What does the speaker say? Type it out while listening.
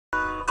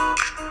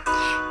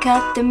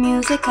cut the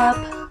music up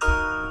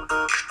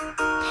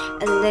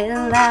a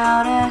little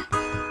louder.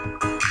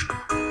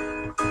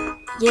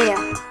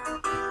 Yeah.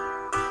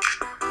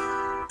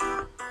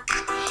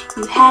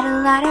 You had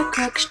a lot of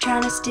crooks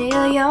trying to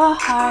steal your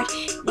heart.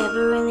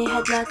 Never really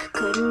had luck,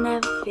 couldn't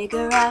ever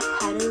figure out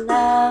how to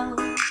love.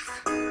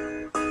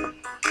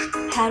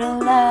 How to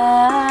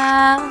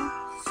love.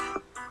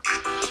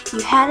 You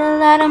had a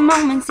lot of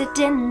moments that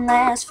didn't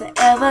last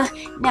forever.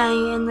 Now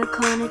you're in the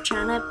corner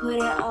trying to put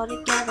it all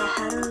together.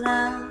 How to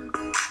love.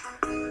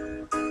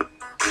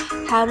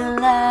 How to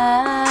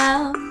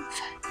love.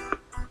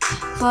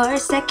 For a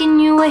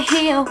second you were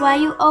here, while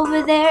you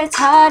over there it's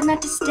hard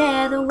not to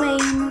stare. The way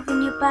you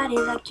moving your body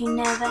like you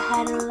never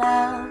had a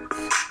love.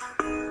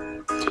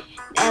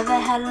 Never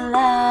had a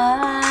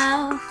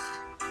love.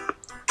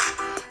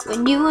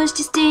 When you was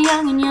just a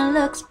young and your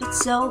looks but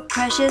so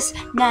precious.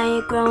 Now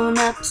you're grown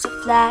up so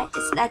fly,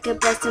 it's like a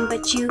blessing.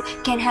 But you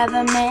can't have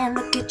a man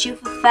look at you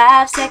for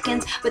 5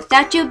 seconds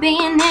without you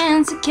being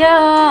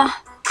insecure.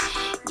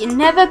 You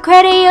never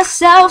credit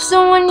yourself,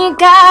 so when you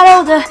got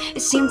older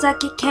it seems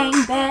like you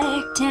came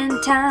back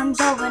 10 times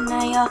over.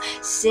 Now you're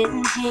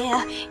sitting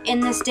here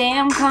in this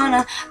damn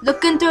corner,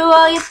 looking through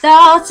all your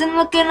thoughts and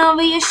looking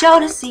over your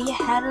shoulder. See, you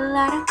had a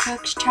lot of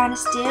crooks trying to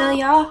steal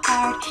your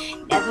heart.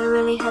 Never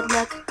really had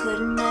luck,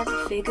 couldn't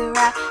ever figure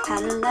out how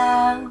to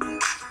love.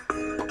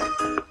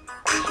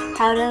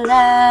 How to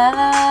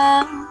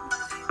love.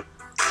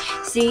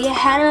 See, you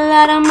had a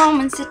lot of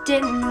moments that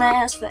didn't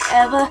last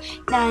forever.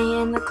 Now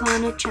you're in the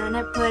corner trying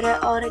to put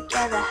it all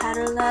together. How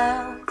to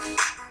love.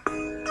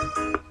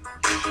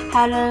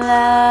 How to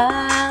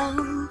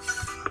love.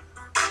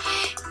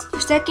 For a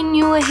second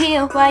you were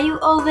here, while you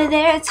over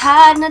there it's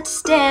hard not to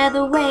stare.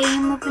 The way you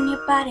moving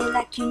your body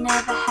like you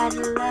never had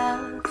a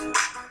love.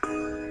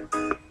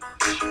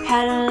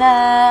 How to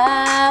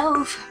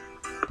love.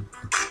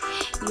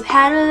 You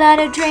had a lot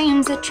of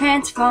dreams that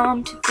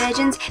transformed to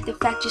visions. The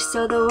fact you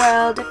saw the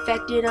world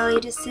affected all your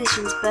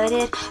decisions. But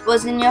it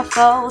wasn't your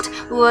fault,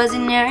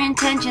 wasn't your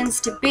intentions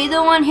to be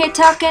the one here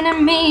talking to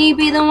me,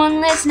 be the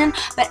one listening.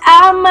 But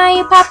I admire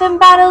you popping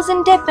bottles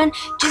and dipping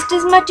just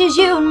as much as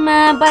you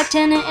admire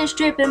bartending and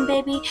stripping,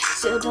 baby.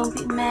 So don't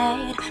be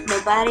mad,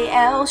 nobody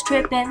else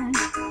tripping.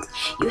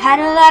 You had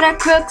a lot of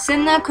crooks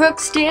and the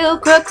crooks still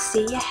crooks.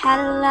 See, you had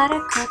a lot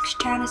of crooks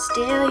trying to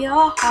steal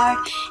your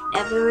heart.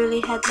 Never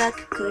really had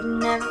luck,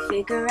 couldn't ever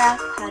figure out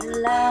how to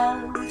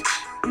love.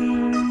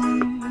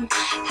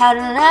 How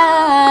to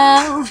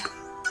love.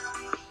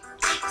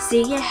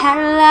 See, you had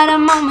a lot of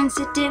moments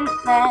that didn't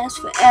last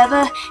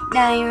forever.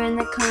 Now you're in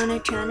the corner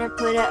trying to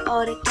put it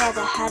all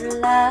together. How to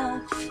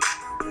love.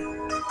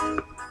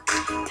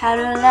 How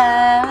to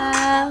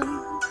love.